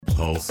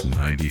Pulse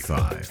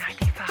 95.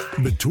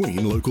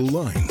 Between local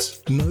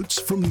lines, notes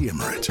from the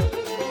Emirate.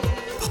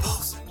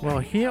 Well,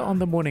 here on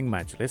the Morning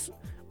Majlis,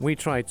 we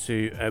try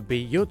to be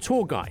your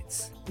tour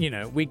guides. You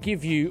know, we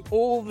give you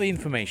all the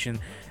information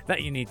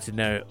that you need to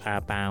know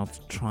about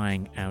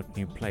trying out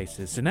new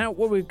places. So now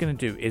what we're going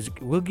to do is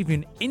we'll give you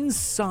an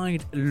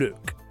inside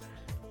look,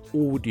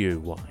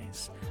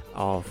 audio-wise,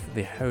 of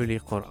the Holy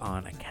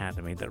Quran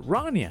Academy that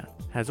Rania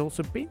has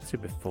also been to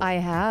before. I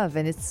have,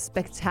 and it's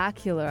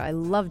spectacular. I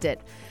loved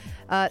it.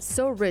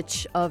 So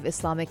rich of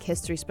Islamic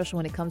history, especially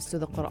when it comes to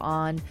the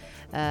Quran,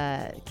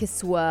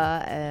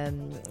 Kiswa,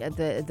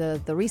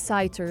 the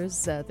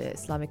reciters, the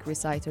Islamic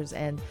reciters,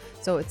 and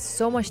so it's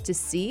so much to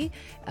see.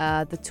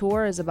 The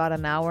tour is about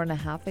an hour and a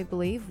half, I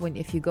believe,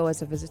 if you go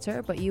as a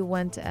visitor. But you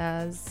went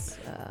as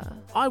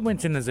I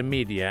went in as a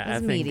media.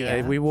 As I think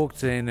media. We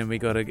walked in and we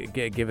got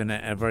given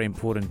a very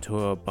important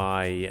tour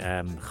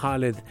by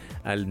Khalid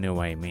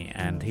Al-Nuwaimi,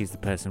 and he's the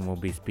person we'll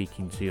be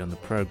speaking to on the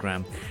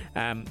program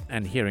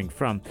and hearing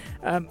from.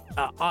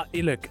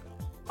 Look,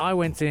 I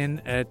went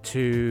in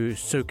to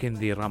soak in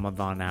the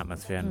Ramadan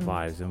atmosphere and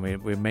vibes, and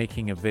we're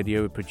making a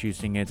video, we're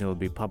producing it. It'll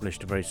be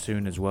published very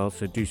soon as well,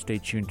 so do stay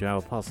tuned to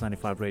our Pulse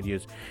 95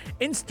 Radio's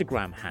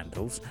Instagram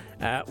handles.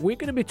 We're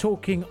going to be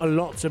talking a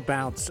lot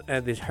about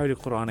this Holy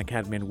Quran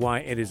Academy and why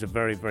it is a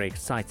very, very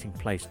exciting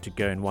place to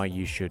go and why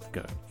you should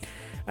go.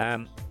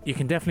 You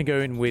can definitely go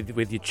in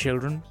with your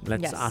children.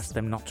 Let's ask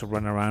them not to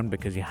run around,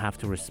 because you have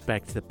to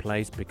respect the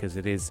place, because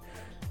it is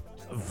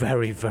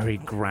very, very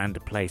grand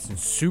place and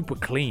super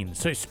clean,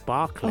 so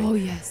sparkling. Oh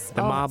yes,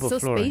 the marble so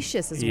flooring.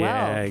 Spacious as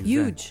well.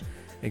 Huge.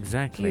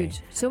 Exactly.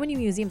 Huge. So many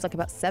museums, like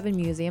about 7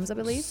 museums, I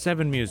believe.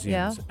 7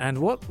 museums. Yeah. And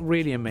what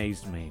really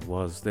amazed me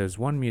was there's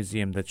one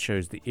museum that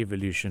shows the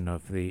evolution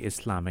of the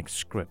Islamic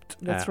script.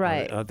 That's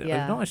right.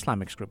 Not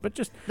Islamic script, but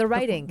just the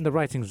writing. The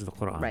writings of the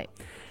Quran. Right.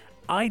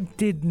 I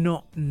did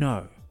not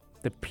know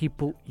that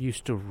people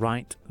used to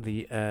write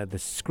the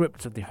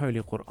scripts of the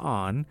Holy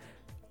Quran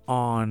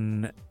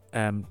on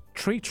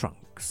tree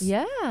trunks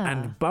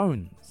and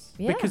bones,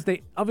 because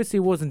they obviously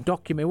wasn't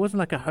documented. It wasn't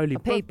like a holy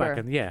book back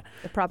then.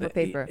 The proper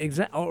paper,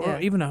 or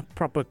even a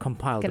proper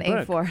compiled book.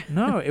 A4.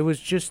 No, it was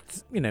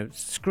just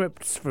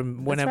scripts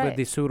from whenever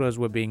the surahs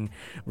were being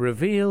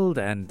revealed,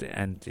 and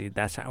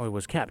that's how it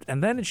was kept.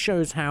 And then it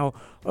shows how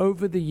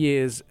over the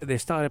years they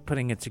started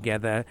putting it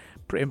together,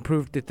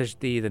 improved the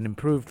tajdeed and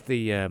improved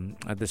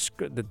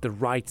the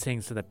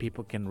writing so that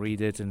people can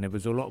read it, and there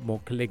was a lot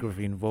more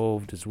calligraphy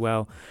involved as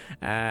well.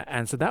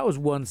 And so that was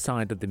one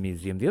side of the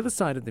museum. The other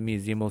side of the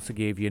museum also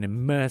gave you an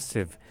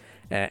immersive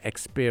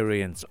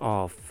experience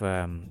of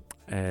how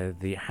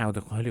the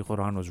Holy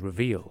Quran was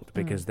revealed,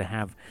 because they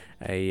have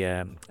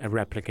a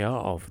replica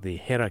of the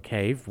Hira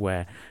cave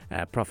where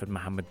Prophet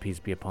Muhammad, peace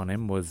be upon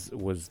him, was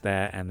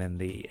there, and then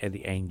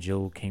the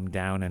angel came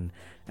down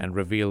and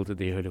revealed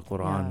the Holy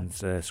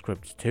Quran's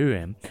script to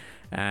him.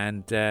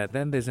 And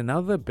then there's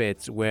another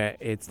bit where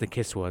it's the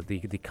Kiswa,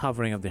 the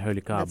covering of the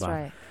Holy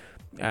Kaaba.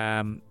 That's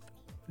right.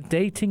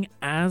 Dating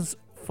as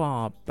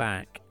far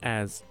back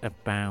as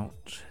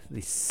about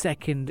the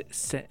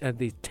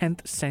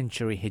 10th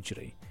century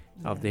Hijri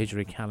of the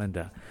Hijri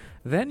calendar.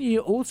 Then you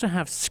also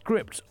have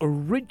scripts,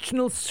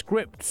 original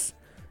scripts,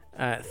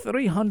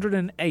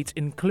 308,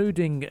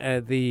 including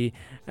the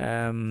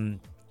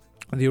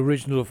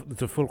original of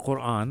the full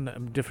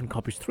Quran, different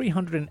copies,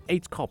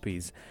 308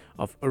 copies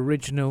of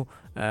original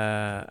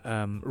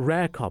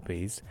rare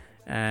copies,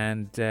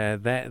 and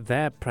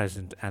they're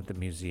present at the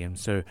museum.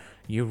 So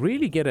you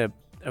really get a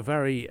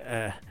very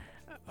a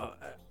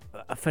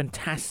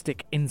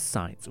fantastic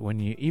insight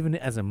when you, even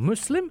as a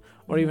Muslim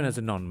or even as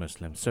a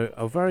non-Muslim. So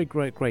a very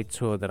great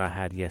tour that I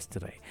had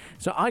yesterday.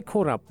 So I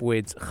caught up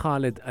with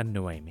Khalid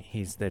Al-Nuwaimi.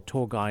 He's the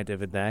tour guide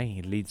over there.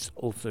 He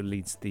also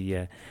leads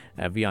the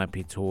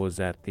VIP tours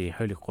at the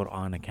Holy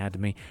Quran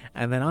Academy.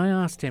 And then I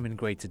asked him in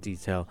greater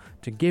detail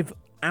to give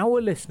our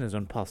listeners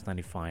on Pulse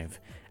 95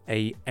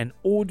 an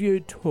audio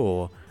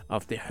tour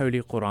of the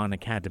Holy Quran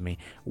Academy.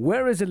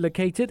 Where is it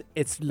located?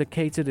 It's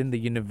located in the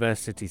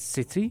university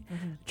city.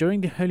 During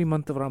the holy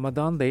month of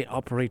Ramadan, they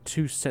operate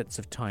 2 sets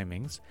of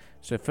timings.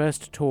 So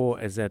first tour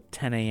is at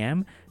 10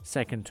 a.m.,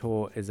 second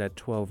tour is at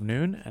 12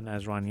 noon, and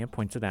as Rania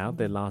pointed out,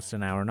 they last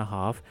an hour and a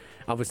half.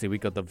 Obviously, we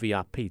got the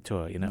VIP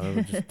tour,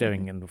 we're just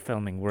doing and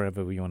filming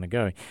wherever we want to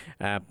go.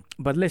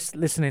 But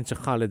listening to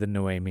Khalid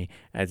Al-Nuwaimi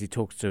as he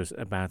talks to us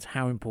about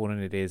how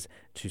important it is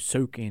to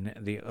soak in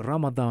the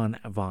Ramadan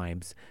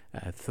vibes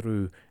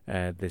through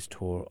this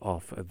tour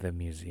of the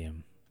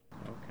museum.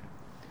 Okay.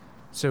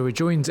 So we're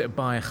joined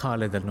by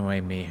Khalid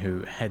Al-Nuwaimi,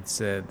 who heads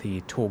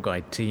the tour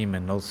guide team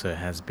and also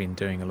has been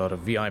doing a lot of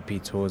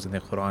VIP tours in the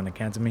Quran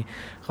Academy.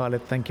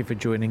 Khalid, thank you for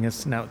joining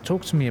us. Now,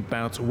 talk to me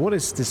about what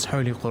is this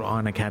Holy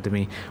Quran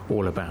Academy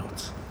all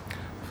about?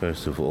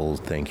 First of all,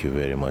 thank you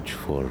very much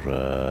for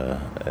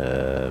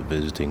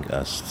visiting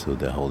us to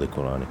the Holy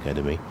Quran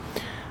Academy.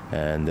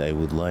 And I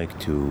would like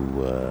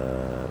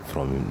to,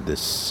 from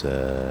this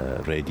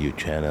radio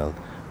channel,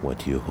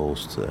 what you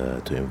host,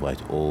 to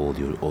invite all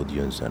your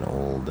audience and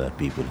all the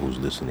people who's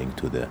listening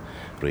to the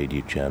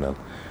radio channel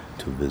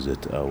to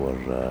visit our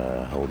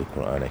Holy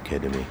Quran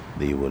Academy.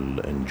 They will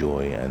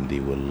enjoy and they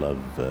will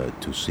love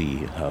to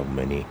see how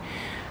many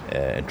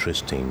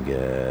interesting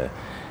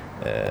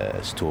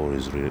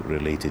stories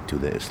related to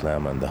the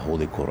Islam and the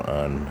Holy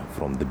Quran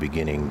from the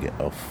beginning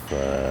of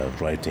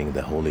writing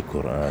the Holy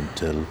Quran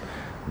till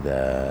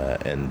the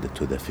end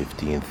to the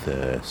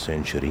 15th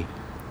century.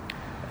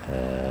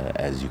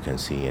 As you can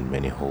see in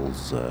many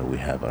halls, we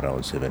have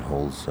around 7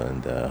 halls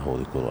in the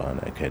Holy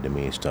Quran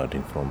Academy,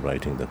 starting from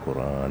writing the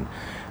Quran,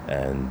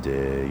 and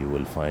you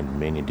will find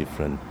many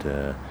different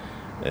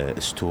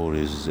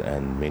stories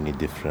and many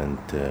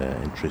different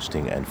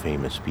interesting and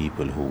famous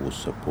people who was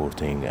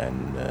supporting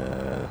and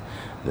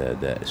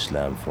the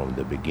Islam from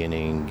the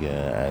beginning,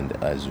 and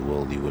as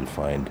well you will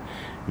find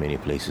many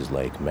places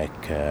like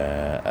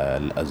Mecca,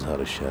 Al-Azhar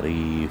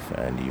al-Sharif,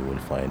 and you will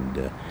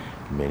find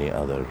many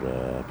other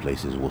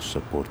places was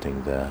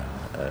supporting the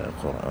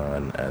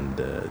Quran and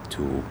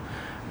to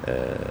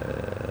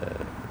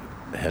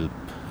help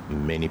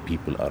many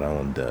people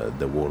around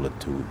the world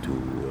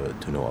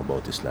to know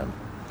about Islam.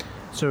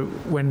 So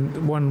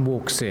when one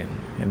walks in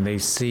and they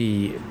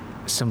see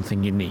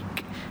something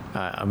unique,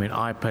 I mean,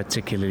 I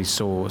particularly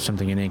saw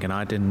something unique and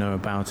I didn't know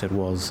about it,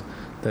 was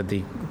that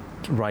the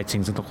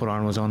writings of the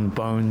Quran was on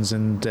bones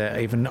and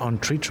even on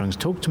tree trunks.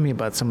 Talk to me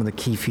about some of the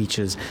key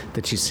features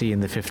that you see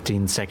in the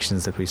 15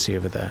 sections that we see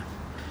over there.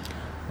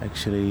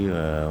 Actually,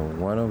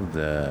 one of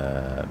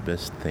the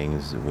best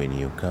things when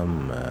you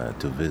come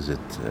to visit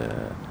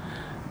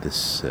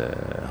this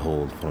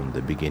hall from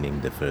the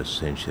beginning, the first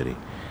century,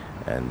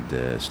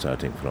 and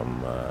starting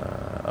from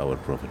our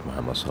Prophet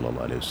Muhammad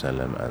sallallahu alaihi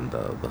wasallam and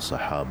the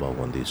Sahaba,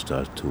 when they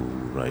start to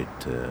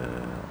write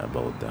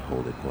about the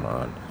Holy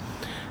Quran,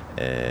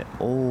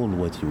 all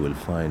what you will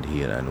find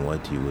here and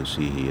what you will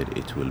see here,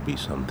 it will be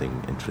something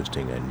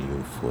interesting and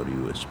new for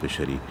you,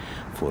 especially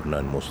for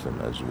non-Muslim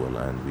as well.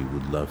 And we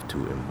would love to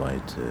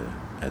invite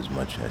as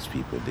much as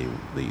people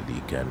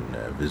they can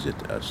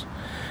visit us,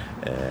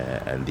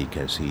 and they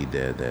can see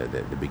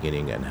the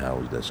beginning and how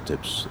the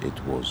steps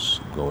it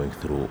was going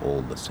through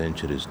all the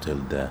centuries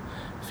till the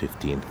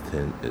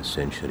 15th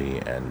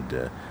century,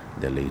 and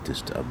the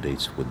latest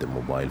updates with the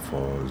mobile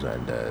phones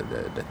and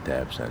the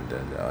tabs and the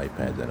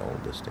iPads and all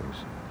those things.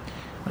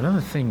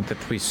 Another thing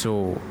that we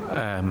saw,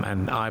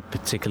 and I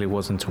particularly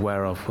wasn't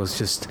aware of, was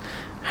just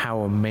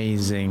how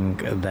amazing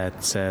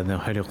that the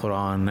Holy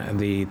Quran,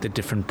 the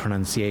different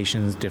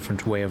pronunciations,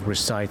 different way of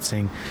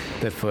reciting,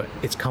 that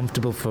it's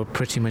comfortable for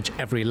pretty much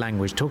every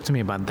language. Talk to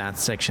me about that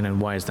section and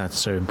why is that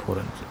so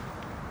important?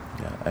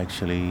 Yeah,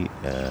 actually,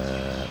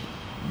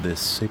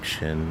 this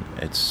section,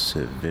 it's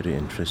very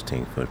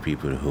interesting for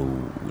people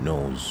who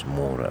knows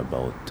more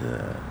about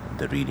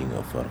the reading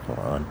of our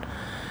Quran,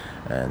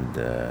 and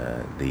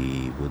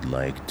they would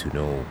like to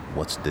know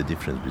what's the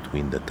difference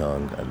between the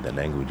tongue and the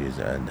languages,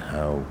 and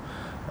how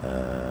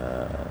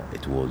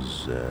it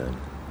was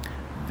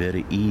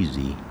very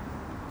easy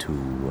to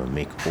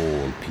make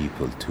all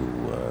people to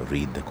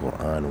read the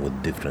Quran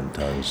with different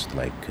tongues,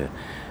 like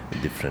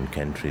different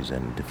countries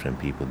and different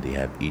people. They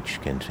have, each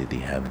country, they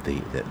have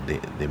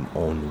their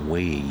own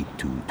way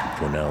to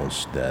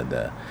pronounce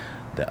the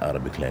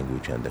Arabic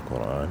language and the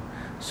Quran.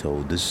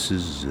 So this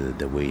is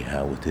the way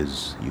how it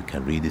is. You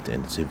can read it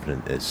in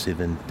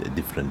seven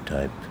different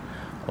type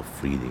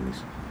of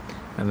readings.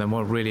 And then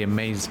what really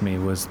amazed me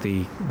was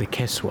the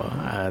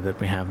kiswa that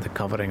we have, the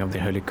covering of the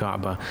Holy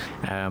Kaaba.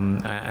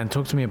 And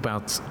talk to me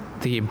about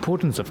the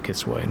importance of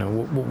kiswa. You know,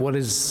 what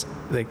is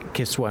the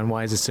kiswa and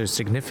why is it so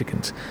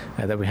significant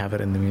that we have it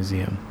in the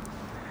museum?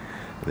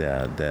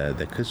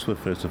 The kiswa,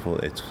 first of all,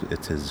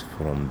 it is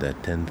from the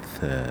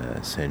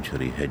 10th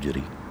century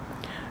Hijri,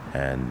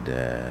 and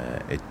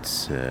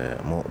it's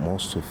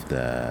most of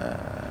the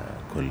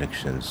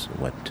collections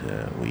what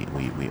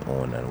we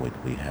own and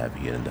what we have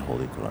here in the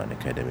Holy Quran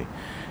Academy,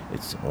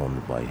 it's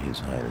owned by His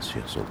Highness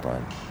Sheikh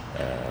Sultan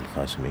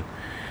Al-Qasimi,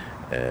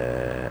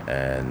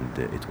 and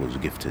it was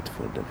gifted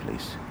for the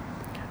place.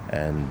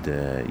 And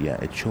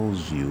it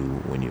shows you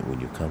when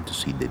you come to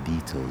see the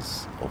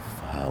details of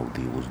how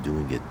they was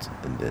doing it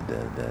in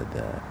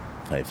the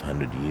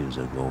 500 years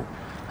ago,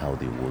 how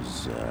they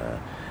was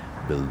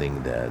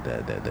building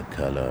the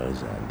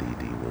colors, and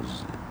they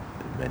was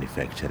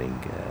manufacturing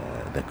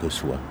the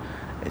kuswa.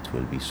 It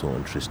will be so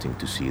interesting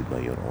to see it by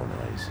your own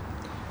eyes.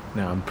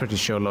 Now, I'm pretty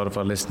sure a lot of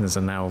our listeners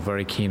are now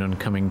very keen on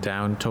coming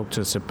down. Talk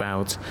to us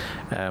about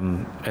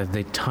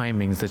the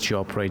timings that you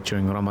operate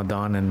during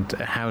Ramadan, and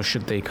how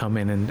should they come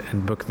in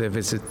and book their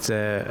visit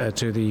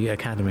to the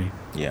Academy?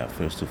 Yeah,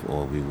 first of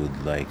all, we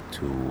would like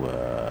to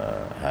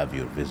have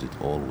your visit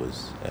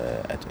always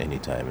at any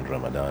time in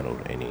Ramadan or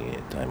any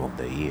time of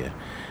the year.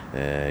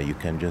 You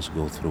can just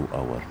go through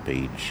our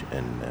page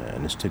on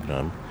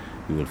Instagram.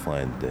 You will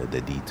find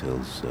the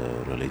details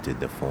related,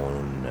 the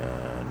phone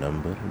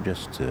number.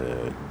 Just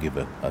give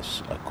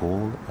us a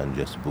call and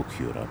just book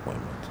your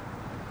appointment.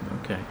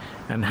 Okay.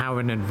 And how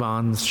in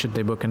advance should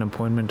they book an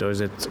appointment, or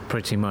is it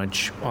pretty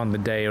much on the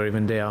day or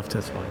even day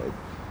after?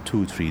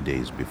 2-3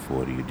 days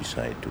before you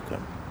decide to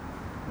come.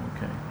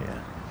 Okay.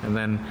 Yeah. And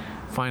then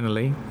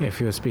finally, if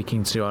you're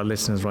speaking to our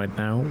listeners right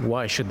now,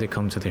 why should they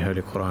come to the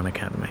Holy Quran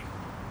Academy?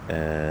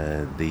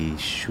 They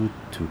should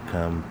to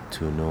come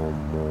to know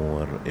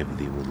more, if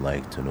they would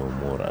like to know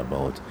more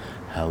about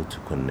how to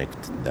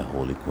connect the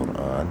Holy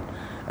Quran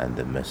and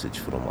the message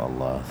from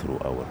Allah through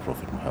our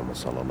Prophet Muhammad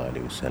sallallahu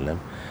alaihi wasallam,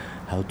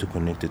 how to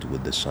connect it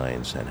with the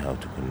science and how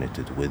to connect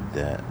it with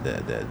the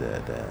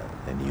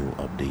new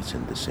updates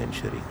in the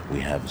century. We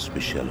have a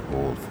special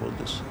hall for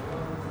this.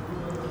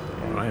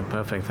 All right,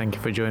 perfect. Thank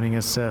you for joining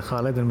us,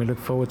 Khalid, and we look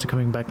forward to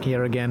coming back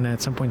here again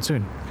at some point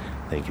soon.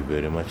 Thank you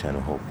very much, and I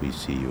hope we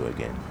see you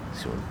again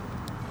soon.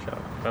 Sure.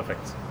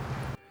 Perfect.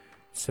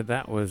 So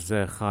that was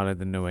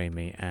Khalid and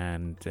Noemi,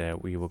 and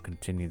we will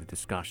continue the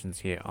discussions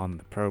here on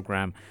the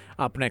program.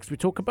 Up next, we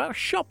talk about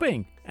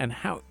shopping and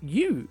how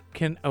you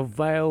can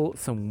avail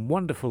some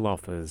wonderful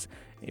offers,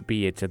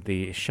 be it at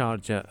the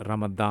Sharjah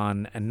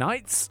Ramadan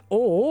Nights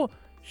or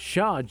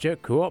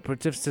Sharjah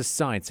Cooperative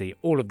Society.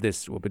 All of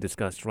this will be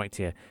discussed right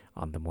here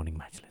on the Morning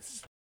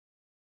Majlis.